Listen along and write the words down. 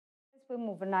We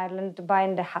moved in Ireland,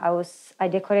 buying the house. I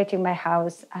decorated my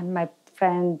house, and my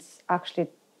friends actually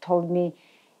told me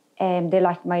they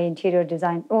liked my interior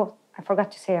design. Oh, I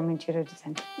forgot to say I'm interior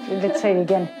designer. Let's say it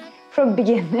again from the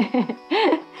beginning.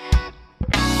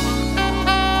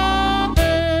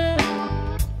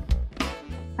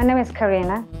 My name is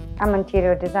Karina. I'm an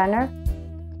interior designer.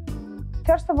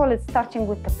 First of all, it's starting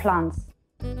with the plans.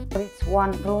 It's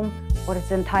one room, or it's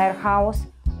the entire house,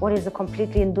 or it's a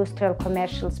completely industrial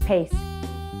commercial space.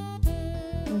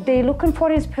 They're looking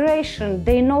for inspiration.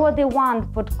 They know what they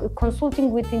want, but consulting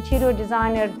with interior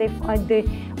designer, they're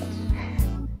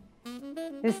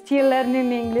still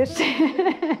learning English.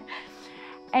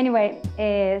 Anyway,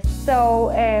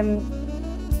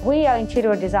 we are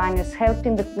interior designers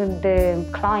helping the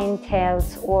clientele,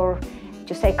 or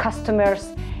to say customers,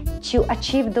 to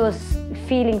achieve those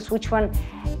feelings, which one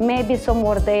maybe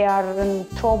somewhere they are in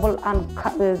trouble and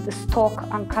stuck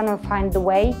and cannot find the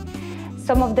way.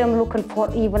 Some of them looking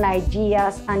for even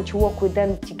ideas and to work with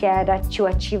them together to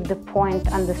achieve the point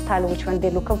and the style which one they're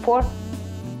looking for.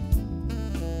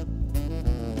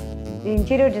 The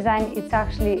interior design is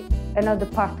actually another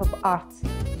part of art,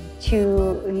 to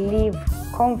live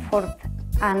comfort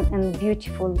and in a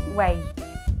beautiful way.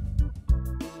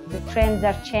 The trends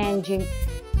are changing,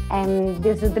 and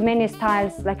there's the many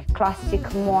styles like classic,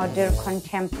 modern,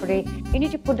 contemporary. You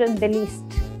need to put on the list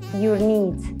your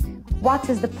needs. What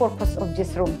is the purpose of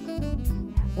this room?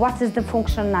 What is the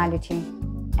functionality?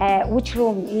 Which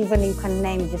room, even you can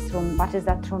name this room. What is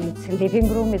that room? It's a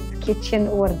living room, it's a kitchen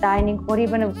or dining, or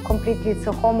even it's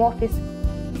a home office.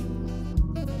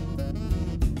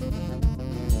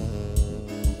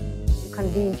 You can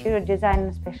be interior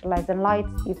designer, specialize in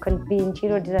lights. You can be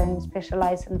interior designer,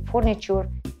 specialize in furniture.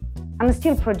 I'm a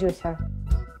still producer.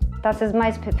 That is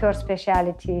my first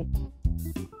specialty.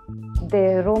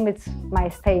 The room, it's my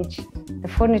stage. The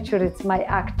furniture, it's my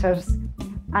actors.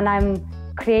 And I'm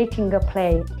creating a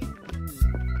play.